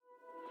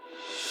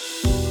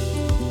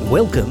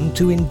Welcome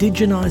to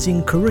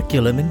Indigenising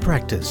Curriculum in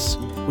Practice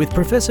with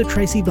Professor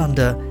Tracy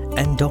Bunda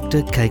and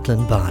Dr.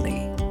 Caitlin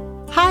Barney.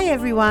 Hi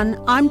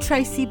everyone, I'm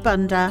Tracy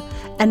Bunda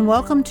and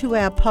welcome to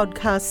our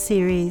podcast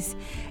series,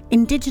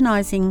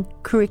 Indigenising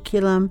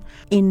Curriculum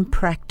in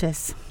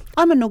Practice.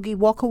 I'm a Noogie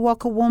Waka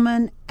Waka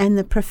woman and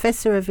the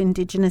Professor of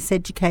Indigenous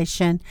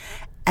Education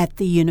at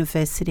the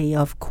University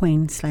of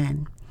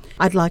Queensland.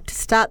 I'd like to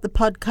start the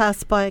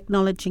podcast by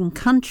acknowledging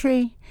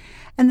country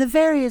and the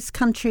various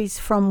countries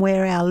from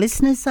where our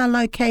listeners are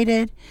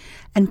located,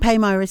 and pay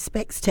my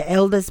respects to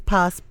elders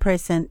past,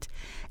 present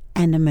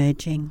and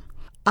emerging.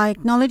 I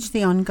acknowledge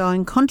the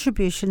ongoing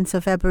contributions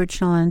of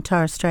Aboriginal and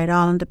Torres Strait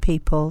Islander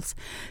peoples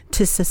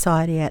to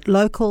society at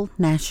local,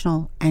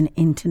 national and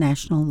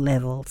international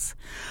levels.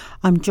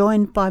 I'm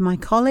joined by my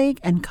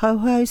colleague and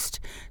co-host,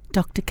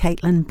 Dr.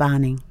 Caitlin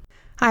Barney.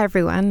 Hi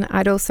everyone.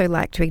 I'd also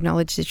like to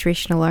acknowledge the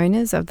traditional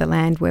owners of the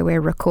land where we're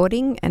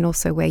recording and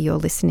also where you're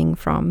listening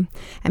from,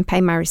 and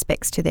pay my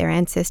respects to their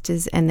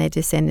ancestors and their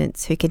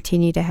descendants who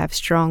continue to have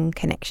strong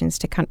connections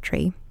to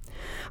country.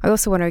 I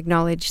also want to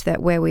acknowledge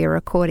that where we are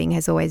recording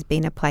has always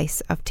been a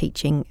place of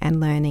teaching and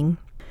learning.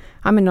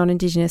 I'm a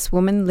non-Indigenous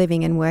woman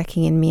living and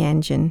working in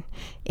Meanjin.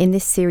 In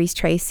this series,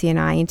 Tracy and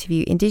I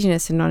interview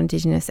Indigenous and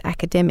non-Indigenous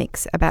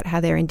academics about how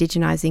they're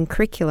Indigenising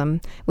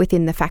curriculum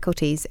within the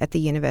faculties at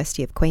the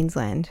University of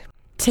Queensland.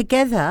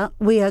 Together,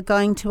 we are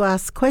going to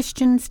ask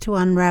questions to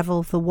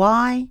unravel the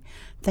why,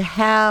 the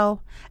how,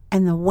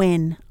 and the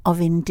when of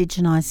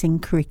Indigenising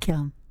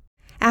curriculum.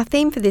 Our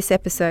theme for this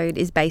episode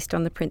is based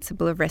on the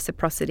principle of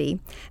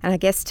reciprocity, and our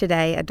guests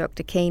today are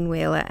Dr. Keane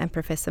and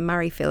Professor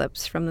Murray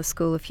Phillips from the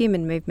School of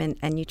Human Movement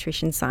and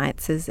Nutrition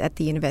Sciences at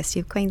the University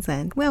of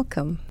Queensland.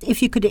 Welcome.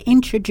 If you could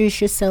introduce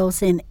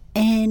yourselves in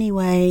any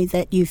way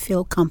that you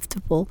feel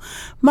comfortable.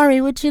 Murray,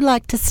 would you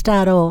like to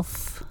start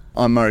off?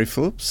 I'm Murray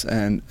Phillips,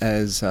 and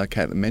as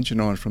Caitlin mentioned,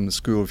 I'm from the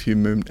School of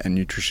Human Movement and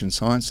Nutrition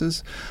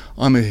Sciences.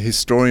 I'm a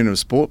historian of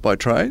sport by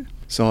trade,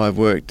 so I've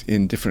worked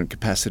in different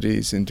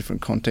capacities, in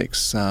different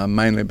contexts,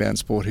 mainly about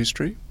sport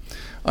history.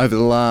 Over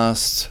the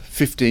last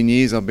 15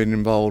 years, I've been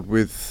involved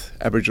with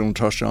Aboriginal and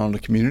Torres Strait Islander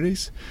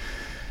communities,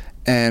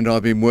 and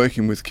I've been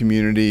working with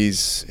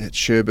communities at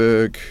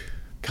Cherbourg,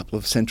 a couple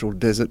of Central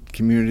Desert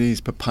communities,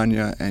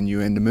 Papunya and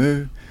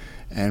Yuendamu,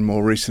 and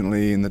more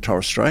recently in the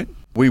Torres Strait.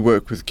 We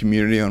work with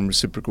community on a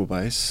reciprocal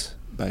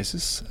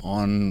basis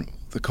on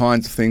the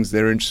kinds of things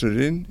they're interested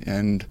in,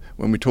 and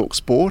when we talk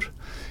sport,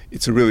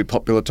 it's a really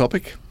popular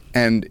topic,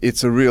 and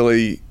it's a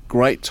really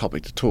great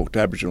topic to talk to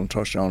Aboriginal and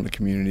Torres Strait Islander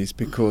communities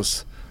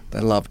because they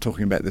love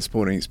talking about their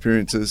sporting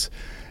experiences,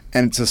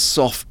 and it's a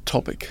soft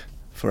topic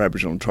for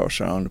Aboriginal and Torres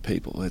Strait Islander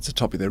people. It's a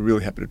topic they're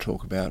really happy to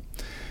talk about,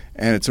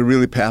 and it's a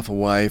really powerful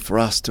way for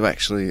us to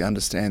actually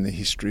understand their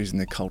histories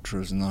and their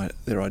cultures and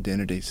their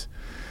identities.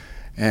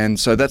 And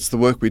so that's the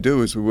work we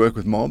do, is we work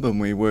with mob,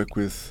 and we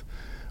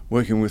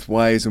working with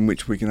ways in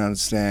which we can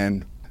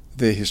understand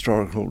their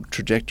historical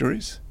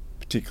trajectories,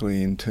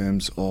 particularly in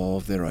terms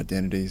of their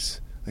identities,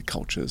 their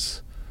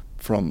cultures,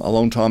 from a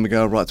long time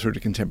ago right through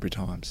to contemporary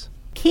times.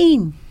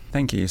 Keane.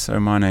 Thank you. So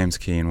my name's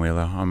Keane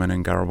Wheeler. I'm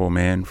an Ngurrabal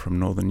man from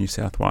northern New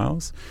South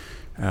Wales.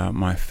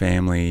 My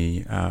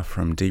family are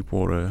from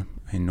Deepwater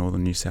in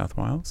northern New South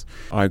Wales.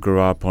 I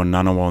grew up on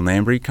Ngunnawal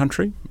Ngambri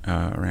country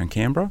around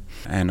Canberra,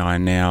 and I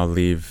now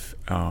live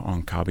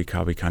on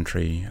Kabi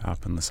country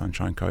up in the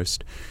Sunshine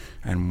Coast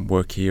and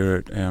work here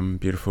at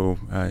beautiful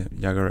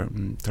Yagara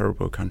and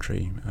Turrbal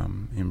country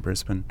in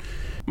Brisbane.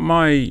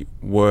 My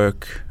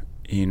work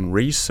in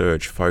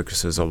research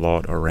focuses a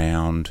lot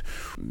around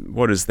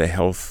what is the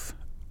health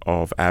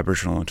of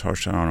Aboriginal and Torres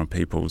Strait Islander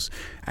peoples,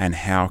 and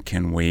how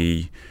can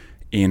we,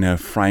 in a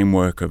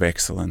framework of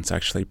excellence,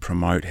 actually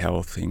promote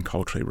health in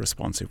culturally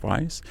responsive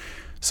ways.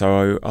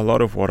 So a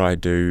lot of what I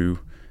do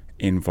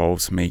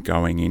involves me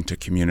going into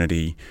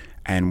community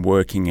and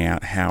working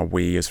out how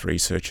we as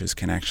researchers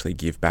can actually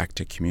give back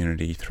to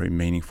community through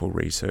meaningful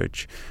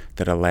research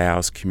that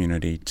allows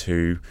community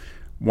to,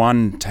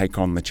 one, take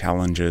on the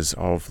challenges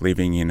of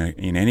living in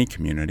any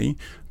community,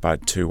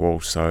 but to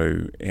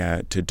also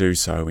to do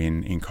so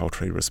in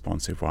culturally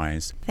responsive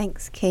ways.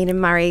 Thanks, Keane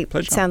and Murray.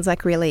 Pleasure. It sounds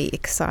like really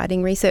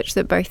exciting research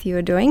that both of you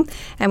are doing,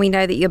 and we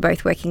know that you're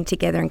both working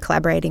together and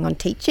collaborating on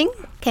teaching.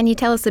 Can you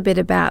tell us a bit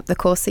about the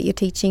course that you're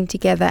teaching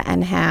together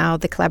and how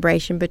the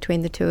collaboration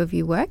between the two of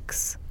you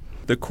works?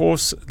 The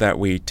course that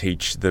we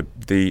teach,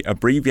 the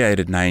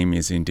abbreviated name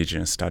is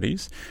Indigenous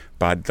Studies,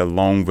 but the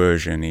long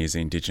version is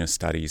Indigenous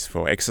Studies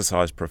for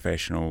exercise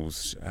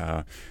professionals,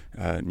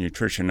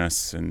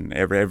 nutritionists and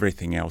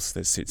everything else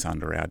that sits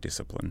under our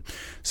discipline.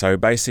 So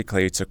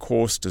basically it's a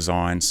course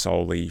designed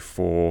solely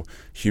for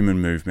human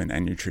movement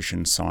and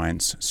nutrition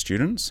science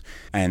students,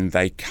 and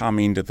they come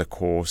into the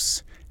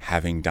course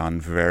having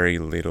done very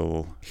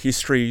little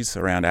histories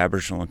around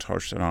Aboriginal and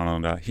Torres Strait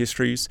Islander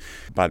histories,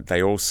 but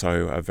they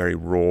also are very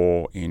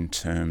raw in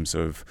terms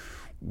of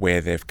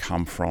where they've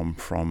come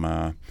from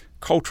a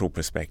cultural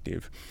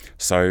perspective.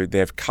 So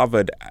they've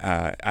covered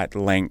at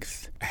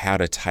length how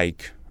to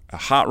take a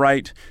heart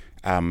rate,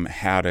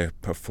 how to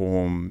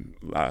perform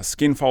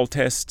skin fold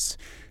tests,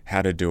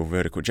 how to do a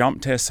vertical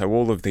jump test, so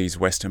all of these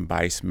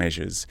Western-based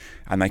measures.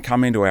 And they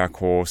come into our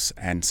course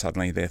and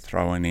suddenly they're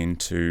thrown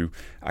into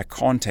a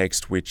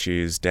context which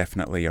is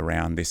definitely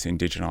around this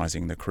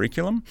indigenising the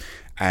curriculum.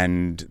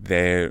 And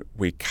there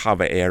we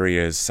cover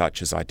areas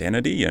such as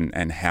identity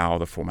and how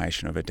the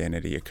formation of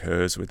identity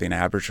occurs within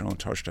Aboriginal and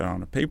Torres Strait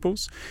Islander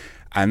peoples.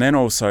 And then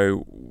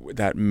also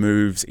that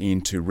moves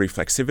into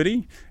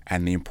reflexivity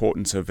and the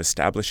importance of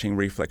establishing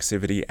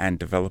reflexivity and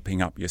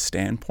developing up your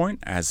standpoint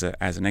as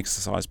an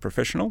exercise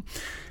professional.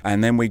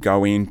 And then we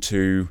go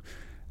into,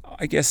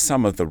 I guess,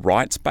 some of the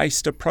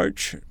rights-based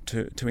approach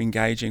to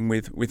engaging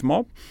with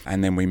mob.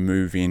 And then we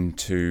move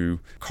into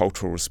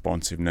cultural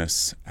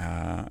responsiveness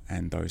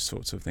and those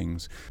sorts of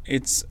things.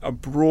 It's a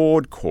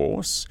broad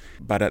course,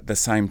 but at the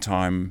same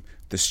time,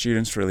 the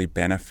students really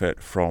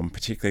benefit from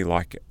particularly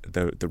like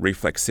the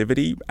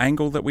reflexivity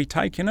angle that we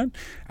take in it.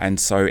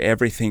 And so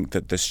everything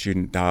that the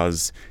student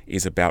does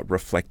is about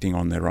reflecting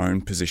on their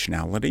own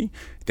positionality,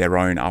 their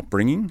own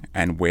upbringing,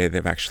 and where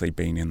they've actually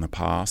been in the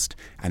past,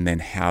 and then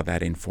how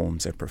that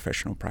informs their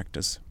professional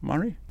practice.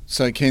 Murray?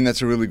 So, Keane,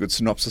 that's a really good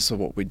synopsis of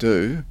what we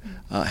do.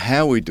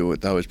 How we do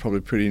it, though, is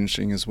probably pretty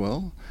interesting as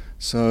well.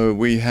 So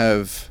we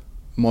have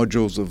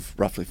modules of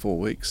roughly 4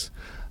 weeks.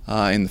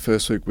 In the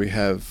first week, we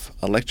have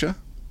a lecture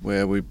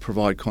where we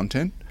provide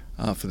content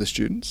for the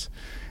students.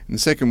 In the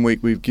second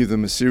week, we give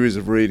them a series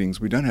of readings.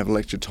 We don't have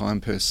lecture time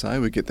per se,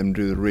 we get them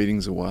to do the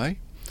readings away.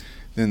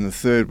 Then the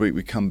third week,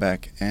 we come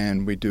back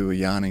and we do a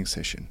yarning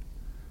session.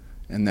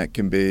 And that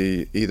can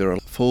be either a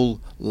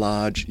full,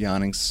 large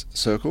yarning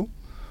circle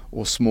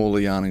or smaller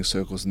yarning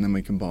circles, and then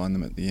we combine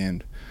them at the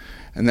end.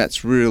 And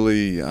that's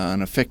really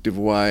an effective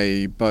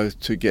way both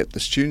to get the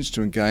students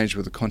to engage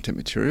with the content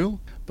material,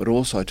 but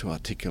also to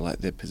articulate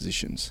their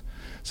positions.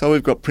 So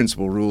we've got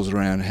principal rules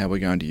around how we're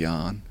going to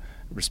yarn,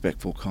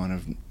 respectful kind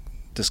of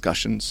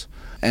discussions.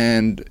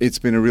 And it's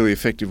been a really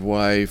effective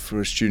way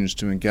for students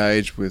to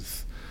engage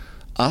with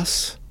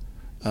us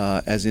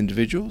as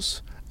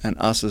individuals and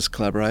us as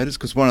collaborators,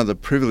 because one of the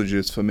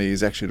privileges for me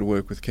is actually to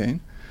work with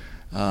Keane.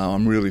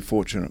 I'm really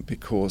fortunate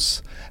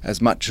because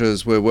as much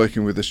as we're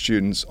working with the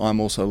students, I'm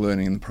also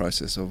learning in the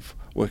process of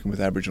working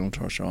with Aboriginal and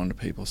Torres Strait Islander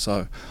people.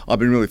 So I've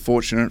been really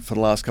fortunate for the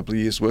last couple of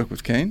years to work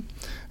with Keane.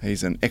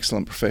 He's an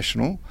excellent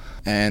professional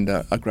and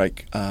a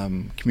great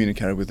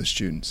communicator with the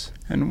students.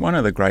 And one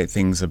of the great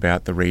things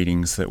about the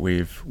readings that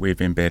we've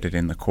embedded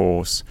in the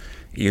course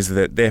is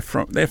that they're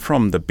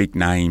from the big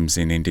names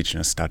in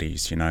Indigenous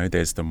studies. You know,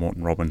 there's the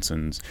Morton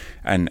Robinsons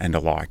and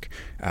alike,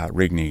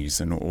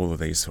 Rigneys and all of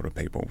these sort of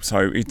people.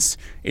 So it's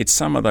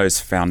some of those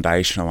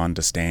foundational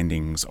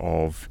understandings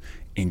of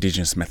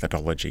Indigenous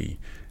methodology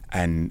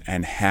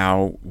and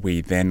how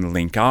we then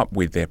link up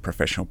with their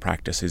professional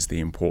practice is the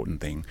important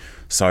thing.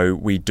 So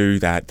we do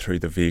that through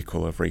the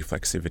vehicle of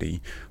reflexivity.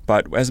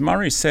 But as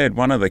Murray said,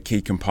 one of the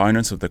key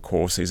components of the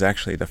course is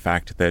actually the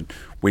fact that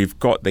we've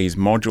got these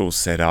modules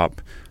set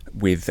up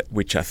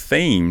which are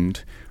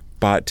themed,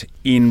 but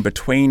in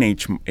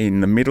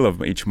the middle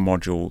of each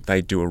module,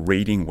 they do a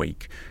reading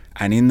week.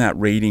 And in that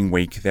reading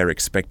week, they're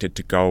expected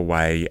to go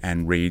away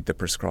and read the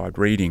prescribed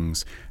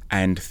readings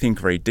and think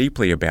very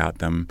deeply about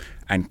them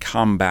and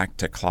come back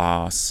to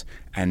class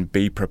and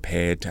be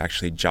prepared to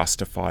actually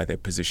justify their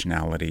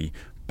positionality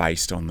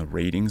based on the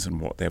readings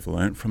and what they've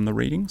learnt from the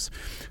readings.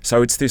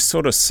 So it's this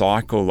sort of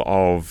cycle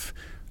of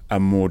a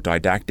more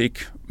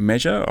didactic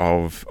measure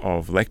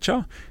of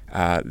lecture,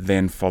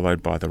 then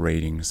followed by the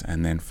readings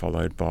and then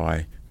followed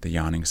by the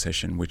yarning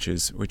session, which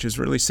is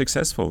really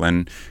successful.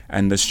 And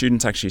the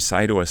students actually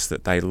say to us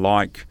that they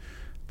like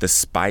the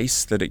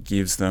space that it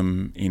gives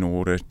them in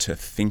order to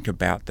think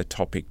about the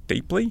topic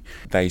deeply.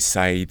 They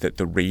say that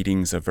the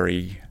readings are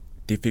very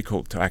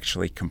difficult to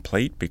actually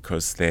complete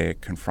because they're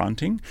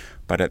confronting,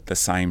 but at the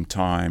same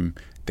time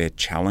they're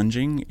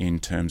challenging in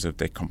terms of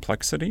their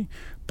complexity.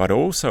 But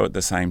also at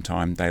the same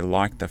time, they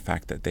like the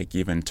fact that they're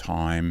given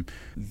time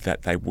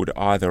that they would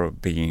either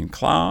be in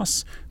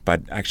class,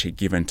 but actually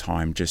given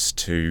time just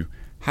to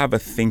have a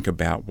think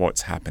about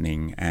what's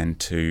happening and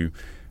to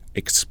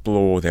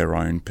explore their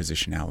own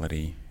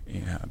positionality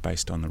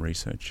based on the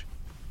research.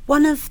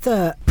 One of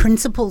the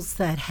principles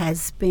that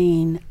has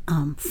been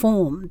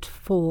formed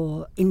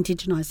for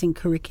indigenising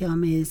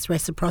curriculum is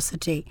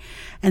reciprocity,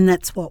 and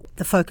that's what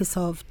the focus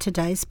of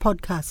today's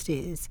podcast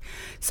is.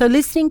 So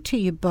listening to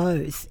you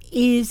both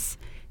is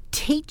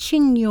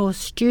teaching your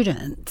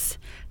students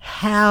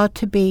how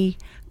to be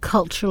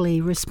culturally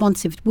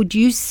responsive. Would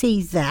you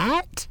see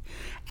that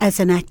as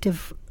an act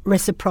of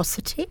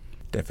reciprocity?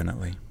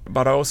 Definitely.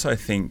 But I also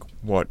think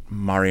what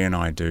Murray and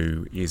I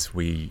do is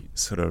we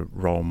sort of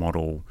role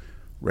model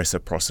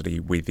reciprocity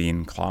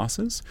within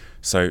classes.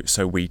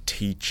 So we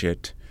teach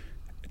it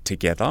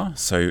together.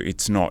 So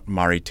it's not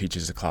Murray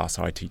teaches a class,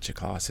 I teach a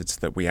class. It's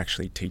that we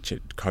actually teach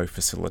it,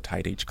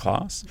 co-facilitate each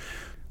class.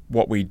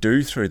 What we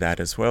do through that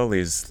as well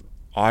is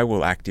I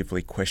will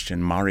actively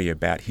question Murray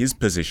about his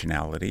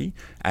positionality,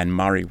 and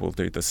Murray will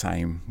do the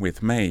same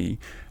with me.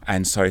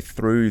 And so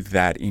through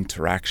that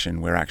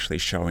interaction, we're actually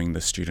showing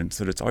the students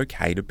that it's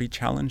okay to be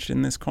challenged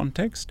in this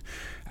context,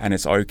 and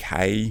it's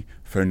okay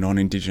for a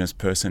non-Indigenous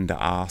person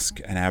to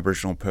ask an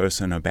Aboriginal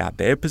person about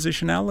their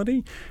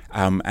positionality,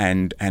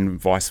 and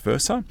vice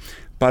versa.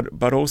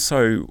 But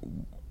also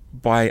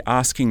by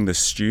asking the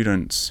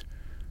students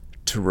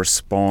to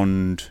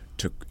respond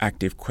to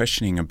active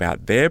questioning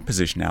about their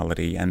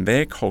positionality and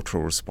their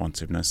cultural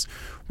responsiveness,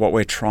 what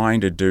we're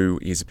trying to do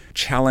is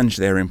challenge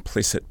their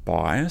implicit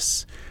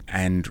bias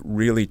and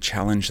really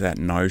challenge that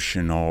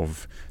notion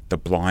of the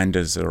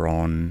blinders are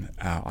on,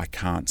 I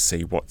can't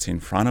see what's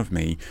in front of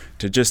me,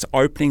 to just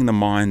opening the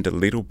mind a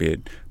little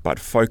bit, but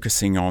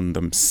focusing on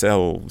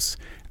themselves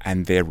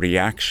and their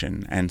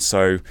reaction. And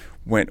so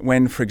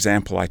when for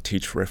example, I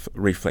teach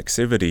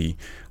reflexivity,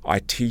 I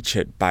teach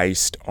it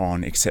based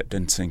on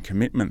acceptance and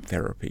commitment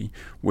therapy,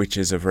 which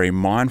is a very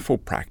mindful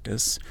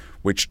practice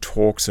which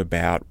talks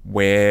about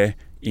where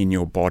in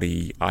your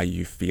body are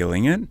you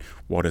feeling it?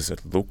 What does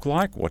it look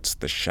like? What's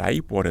the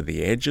shape? What do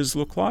the edges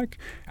look like?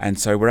 And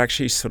so we're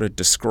actually sort of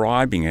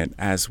describing it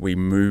as we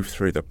move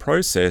through the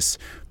process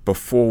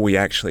before we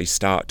actually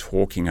start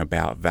talking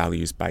about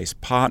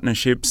values-based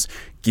partnerships,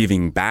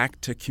 giving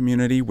back to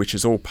community, which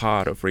is all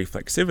part of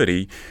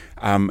reflexivity,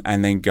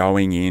 and then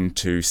going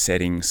into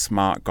setting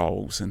SMART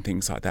goals and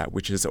things like that,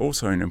 which is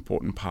also an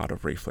important part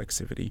of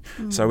reflexivity.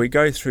 So we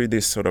go through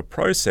this sort of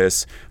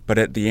process, but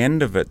at the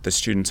end of it, the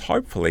students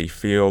hopefully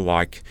feel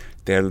like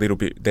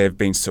they've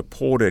been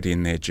supported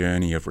in their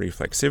journey of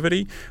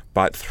reflexivity,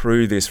 but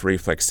through this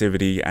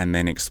reflexivity and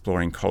then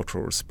exploring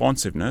cultural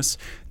responsiveness,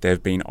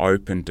 they've been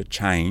open to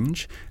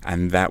change,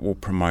 and that will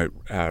promote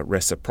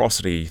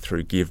reciprocity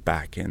through give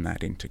back in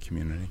that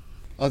intercommunity.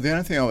 The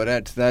only thing I would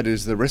add to that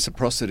is the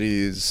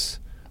reciprocity is,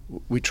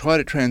 we try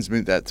to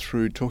transmit that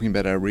through talking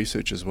about our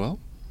research as well.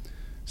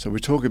 So we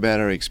talk about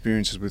our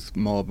experiences with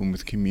mob and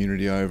with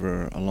community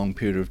over a long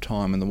period of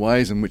time, and the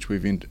ways in which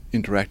we've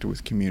interacted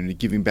with community,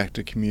 giving back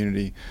to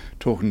community,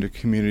 talking to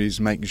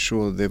communities, making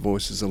sure that their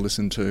voices are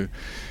listened to.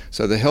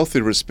 So the healthy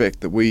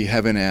respect that we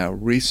have in our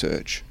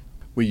research,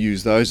 we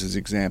use those as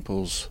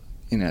examples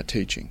in our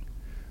teaching.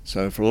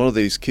 So for a lot of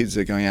these kids,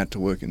 they're going out to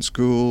work in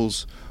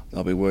schools,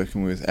 they'll be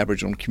working with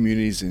Aboriginal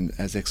communities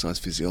as exercise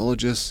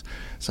physiologists.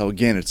 So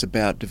again, it's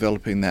about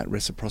developing that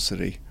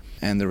reciprocity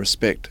and the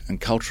respect and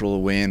cultural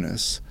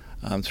awareness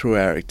through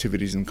our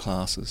activities and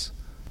classes.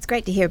 It's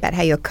great to hear about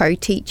how you're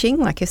co-teaching,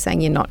 like you're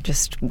saying you're not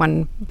just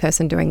one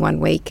person doing 1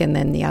 week and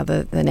then the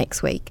other the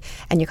next week,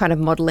 and you're kind of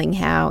modelling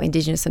how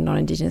Indigenous and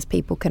non-Indigenous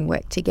people can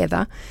work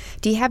together.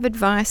 Do you have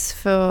advice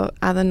for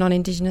other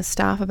non-Indigenous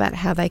staff about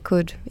how they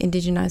could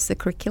Indigenise the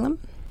curriculum?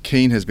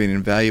 Keane has been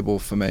invaluable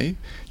for me,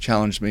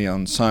 challenged me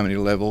on so many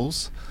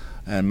levels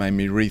and made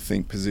me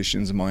rethink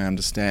positions and my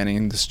understanding.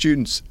 And the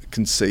students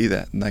can see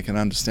that and they can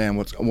understand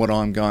what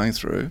I'm going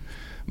through,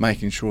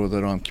 making sure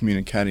that I'm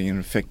communicating in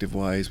effective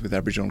ways with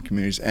Aboriginal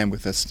communities and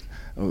with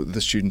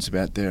the students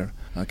about their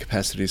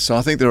capacities. So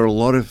I think there are a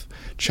lot of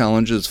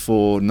challenges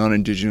for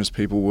non-Indigenous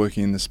people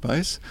working in the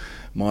space.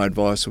 My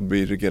advice would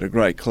be to get a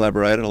great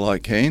collaborator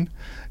like Keane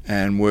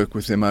and work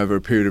with them over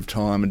a period of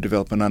time and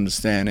develop an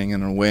understanding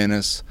and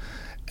awareness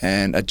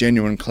and a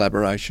genuine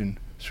collaboration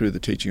through the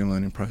teaching and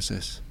learning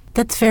process.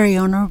 That's very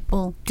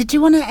honourable. Did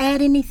you want to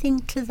add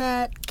anything to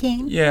that,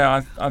 Keane?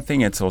 Yeah, I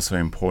think it's also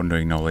important to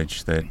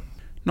acknowledge that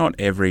not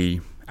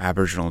every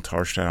Aboriginal and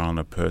Torres Strait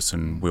Islander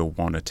person will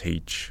want to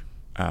teach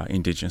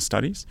Indigenous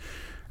studies,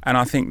 and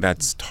I think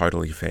that's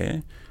totally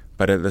fair.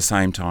 But at the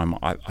same time,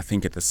 I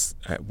think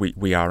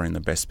we are in the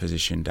best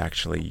position to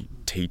actually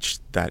teach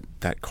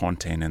that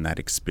content and that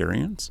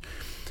experience.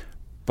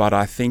 But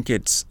I think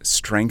it's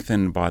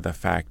strengthened by the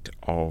fact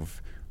of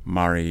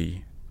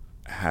Murray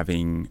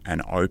having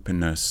an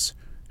openness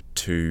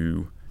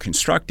to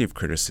constructive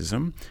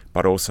criticism,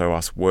 but also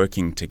us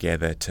working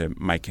together to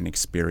make an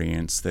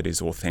experience that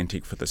is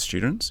authentic for the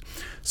students.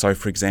 So,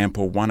 for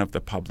example, one of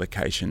the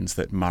publications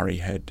that Murray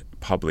had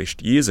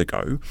published years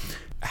ago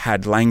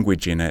had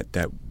language in it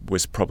that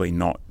was probably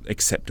not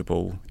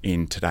acceptable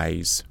in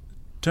today's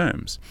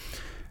terms.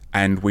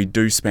 And we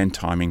do spend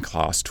time in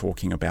class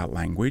talking about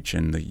language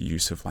and the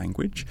use of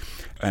language.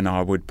 And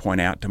I would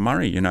point out to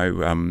Murray,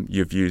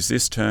 you've used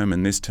this term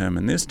and this term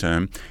and this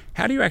term.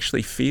 How do you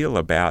actually feel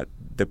about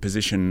the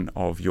position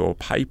of your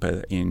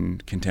paper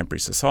in contemporary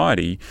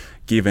society,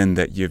 given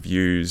that you've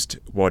used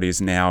what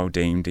is now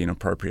deemed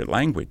inappropriate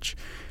language?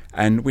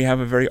 And we have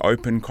a very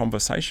open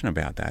conversation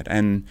about that.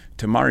 And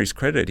to Murray's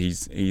credit,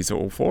 he's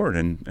all for it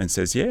and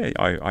says, yeah,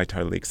 I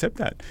totally accept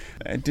that.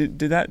 Did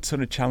that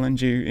sort of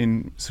challenge you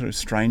in sort of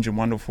strange and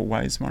wonderful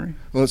ways, Murray?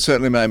 Well, it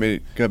certainly made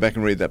me go back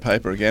and read that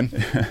paper again.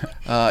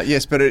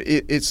 Yes, but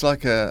it's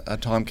like a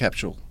time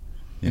capsule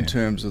in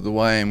terms of the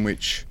way in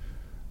which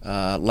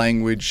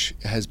language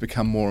has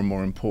become more and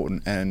more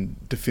important and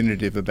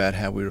definitive about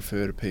how we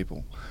refer to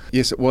people.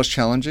 Yes, it was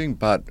challenging,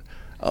 but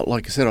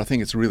like I said, I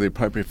think it's really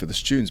appropriate for the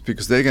students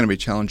because they're going to be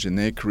challenged in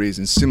their careers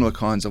in similar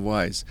kinds of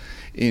ways,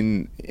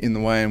 in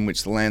the way in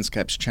which the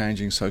landscape's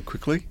changing so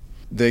quickly.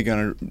 They're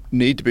going to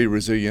need to be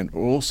resilient, but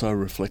also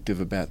reflective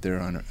about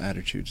their own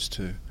attitudes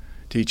to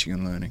teaching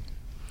and learning.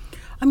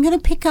 I'm going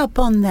to pick up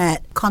on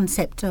that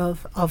concept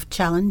of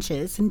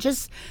challenges and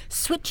just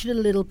switch it a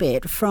little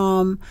bit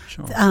from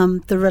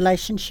the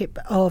relationship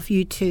of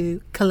you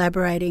two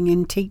collaborating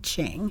and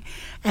teaching.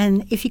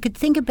 And if you could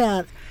think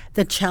about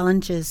the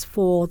challenges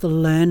for the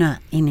learner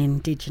in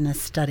Indigenous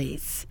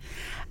studies,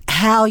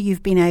 how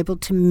you've been able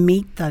to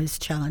meet those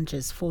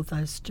challenges for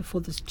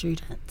the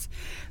students.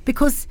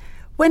 Because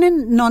when a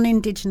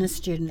non-Indigenous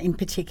student in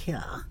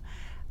particular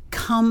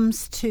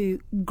comes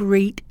to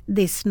greet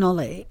this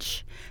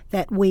knowledge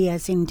that we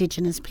as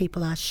Indigenous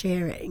people are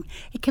sharing,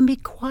 it can be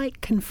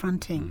quite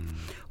confronting.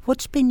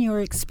 What's been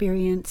your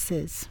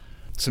experiences?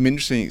 Some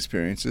interesting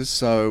experiences.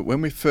 So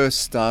when we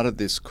first started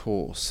this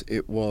course,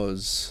 it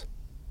was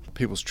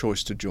people's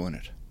choice to join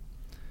it.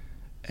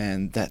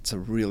 And that's a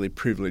really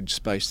privileged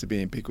space to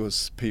be in,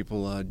 because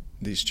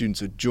these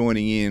students are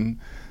joining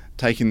in,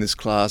 taking this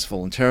class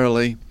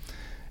voluntarily,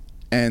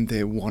 and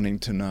they're wanting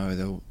to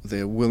know,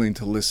 they're willing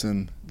to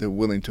listen, they're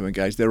willing to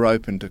engage, they're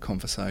open to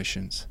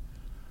conversations.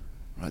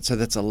 Right, so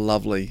that's a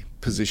lovely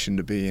position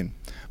to be in.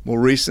 More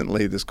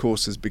recently, this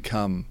course has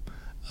become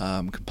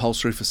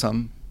compulsory for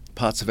some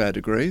parts of our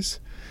degrees.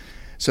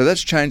 So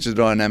that's changed the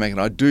dynamic,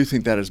 and I do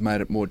think that has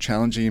made it more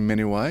challenging in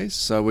many ways.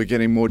 So we're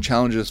getting more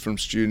challenges from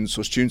students,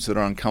 or students that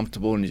are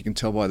uncomfortable, and you can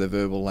tell by their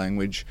verbal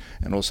language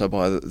and also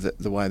by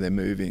the way they're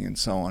moving and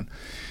so on.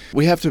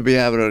 We have to be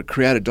able to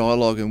create a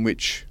dialogue in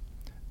which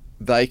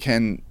they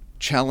can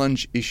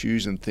challenge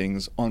issues and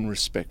things on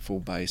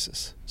respectful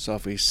basis. So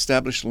if we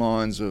establish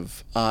lines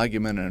of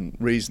argument and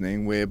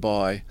reasoning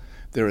whereby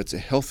there is a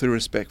healthy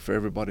respect for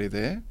everybody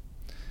there,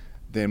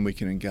 then we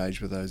can engage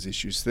with those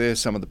issues. They're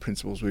some of the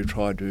principles we've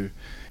tried to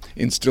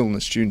instill in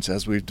the students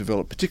as we've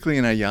developed, particularly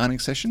in our yarning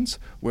sessions,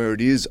 where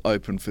it is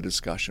open for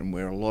discussion,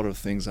 where a lot of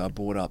things are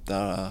brought up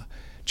that are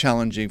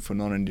challenging for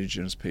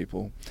non-Indigenous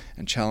people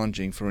and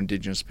challenging for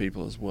Indigenous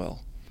people as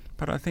well.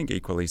 But I think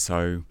equally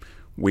so,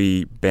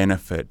 we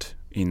benefit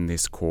in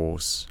this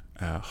course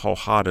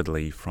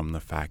wholeheartedly from the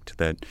fact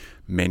that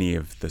many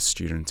of the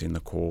students in the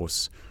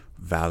course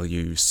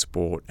value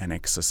sport and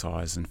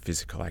exercise and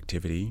physical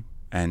activity.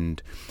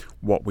 And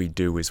what we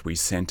do is we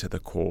centre the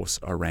course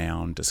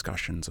around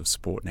discussions of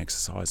sport and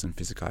exercise and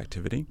physical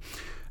activity.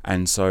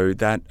 And so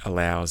that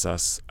allows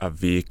us a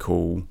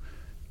vehicle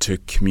to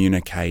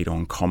communicate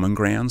on common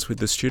grounds with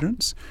the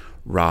students,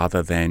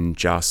 rather than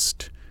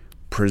just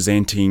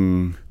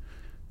presenting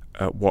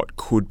what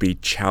could be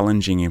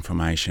challenging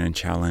information and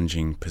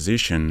challenging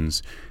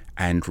positions,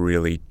 and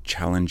really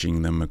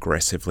challenging them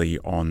aggressively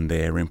on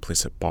their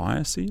implicit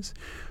biases.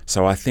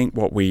 So I think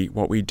what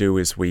we do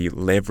is we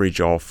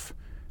leverage off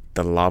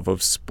the love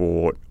of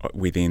sport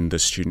within the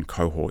student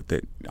cohort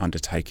that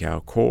undertake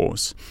our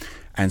course.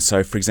 And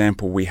so, for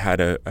example, we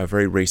had a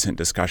very recent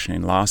discussion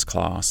in last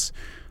class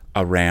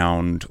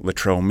around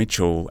Latrell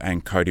Mitchell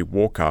and Cody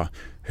Walker,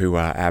 who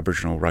are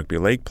Aboriginal rugby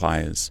league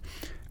players.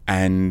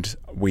 And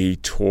we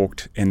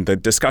talked, and the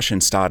discussion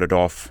started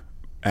off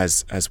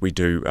as we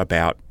do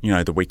about,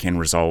 the weekend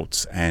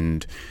results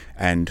and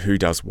who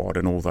does what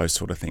and all those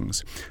sort of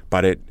things.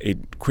 But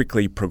it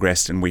quickly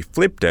progressed, and we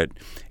flipped it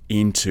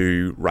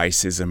into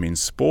racism in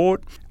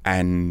sport,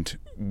 and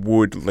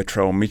would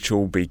Latrell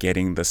Mitchell be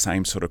getting the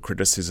same sort of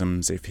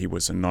criticisms if he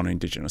was a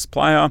non-Indigenous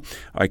player?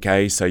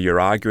 Okay, so you're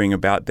arguing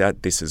about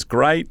that. This is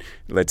great.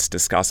 Let's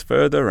discuss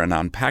further and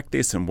unpack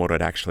this and what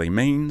it actually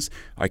means.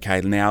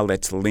 Okay, now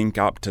let's link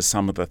up to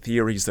some of the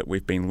theories that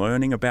we've been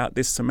learning about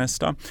this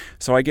semester.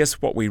 So I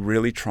guess what we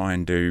really try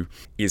and do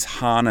is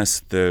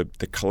harness the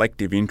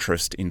collective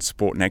interest in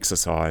sport and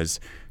exercise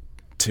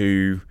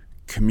to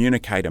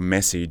communicate a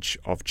message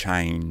of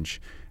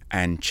change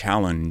and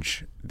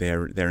challenge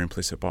their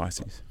implicit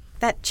biases.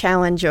 That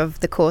challenge of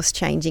the course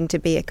changing to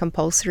be a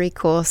compulsory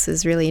course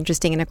is really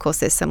interesting, and of course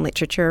there's some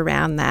literature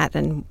around that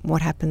and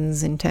what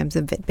happens in terms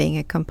of it being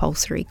a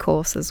compulsory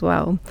course as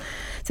well.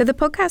 So the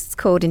podcast's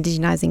called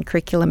Indigenising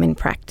Curriculum in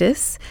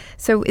Practice.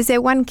 So is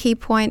there one key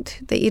point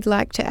that you'd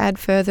like to add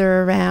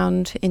further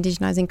around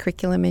Indigenising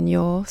curriculum in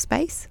your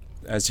space?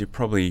 As you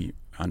probably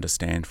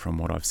understand from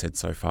what I've said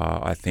so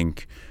far, I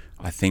think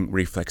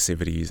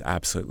reflexivity is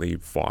absolutely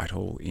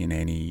vital in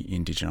any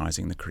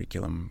indigenising the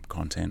curriculum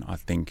content. I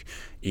think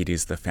it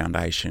is the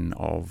foundation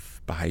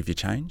of behaviour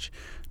change,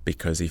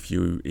 because if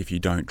you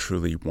don't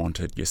truly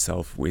want it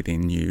yourself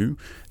within you,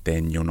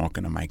 then you're not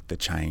going to make the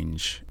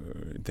change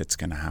that's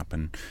going to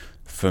happen.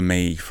 For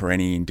me, for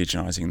any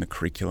indigenising the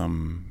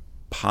curriculum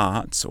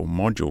parts or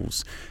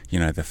modules,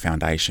 the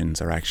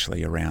foundations are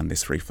actually around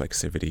this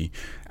reflexivity.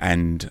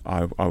 And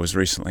I was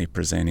recently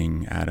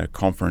presenting at a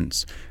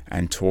conference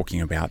and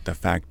talking about the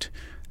fact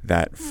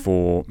that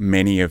for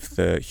many of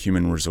the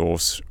human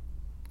resource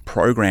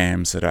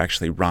programs that are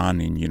actually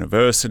run in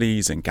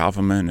universities and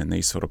government and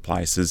these sort of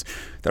places,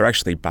 they're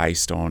actually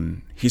based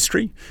on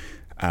history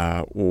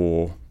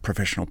or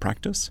professional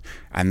practice,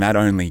 and that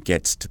only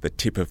gets to the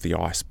tip of the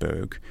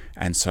iceberg.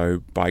 And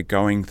so by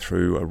going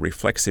through a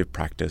reflexive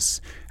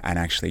practice and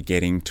actually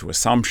getting to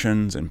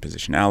assumptions and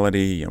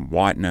positionality and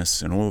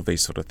whiteness and all of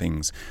these sort of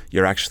things,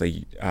 you're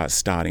actually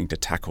starting to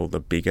tackle the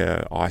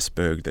bigger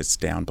iceberg that's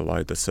down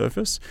below the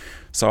surface.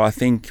 So I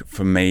think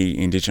for me,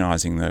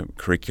 indigenising the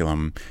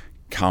curriculum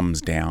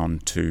comes down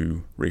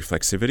to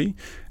reflexivity,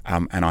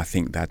 and I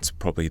think that's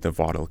probably the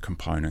vital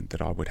component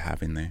that I would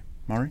have in there.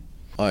 Maury?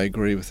 I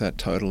agree with that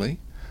totally.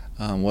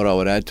 What I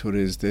would add to it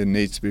is there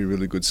needs to be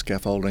really good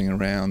scaffolding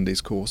around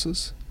these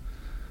courses.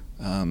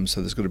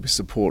 So there's got to be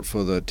support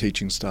for the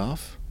teaching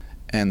staff,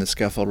 and the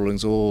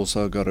scaffolding's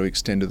also got to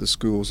extend to the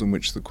schools in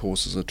which the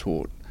courses are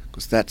taught,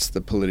 because that's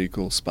the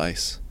political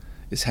space,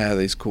 is how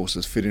these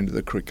courses fit into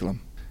the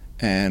curriculum,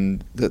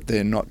 and that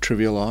they're not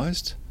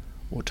trivialised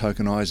or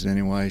tokenised in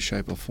any way,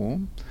 shape or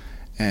form,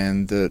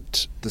 and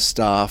that the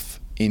staff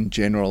in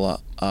general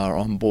are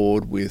on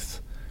board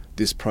with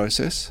this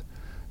process.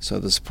 So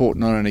the support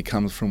not only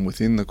comes from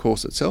within the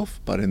course itself,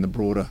 but in the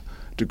broader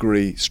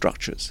degree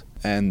structures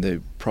and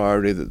the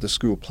priority that the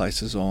school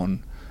places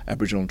on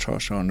Aboriginal and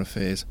Torres Strait Islander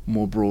affairs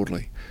more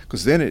broadly.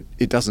 Because then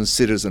it doesn't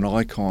sit as an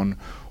icon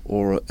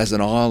or as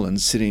an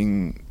island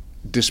sitting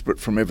disparate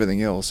from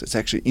everything else. It's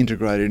actually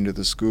integrated into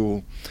the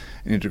school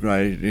and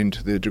integrated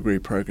into the degree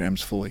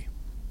programs fully.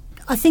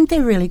 I think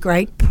they're really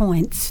great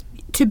points.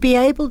 To be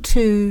able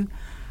to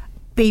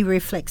be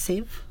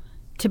reflexive,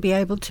 to be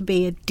able to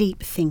be a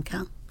deep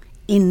thinker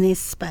in this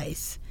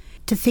space,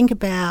 to think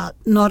about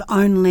not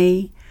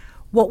only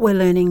what we're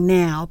learning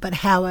now, but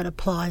how it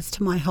applies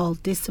to my whole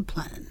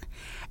discipline,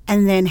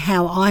 and then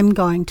how I'm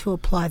going to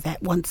apply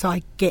that once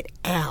I get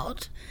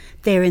out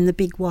there in the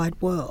big wide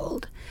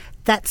world.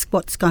 That's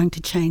what's going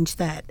to change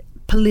that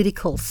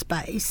political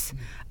space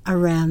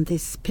around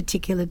this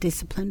particular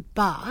discipline.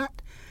 But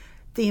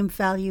the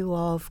value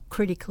of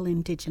critical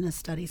Indigenous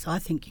studies. I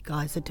think you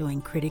guys are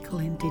doing critical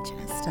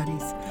Indigenous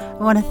studies. I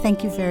want to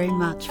thank you very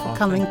much for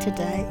coming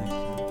today.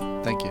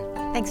 Thank you.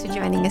 Thanks for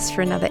joining us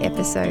for another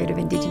episode of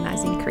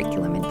Indigenising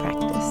Curriculum in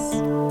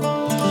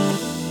Practice.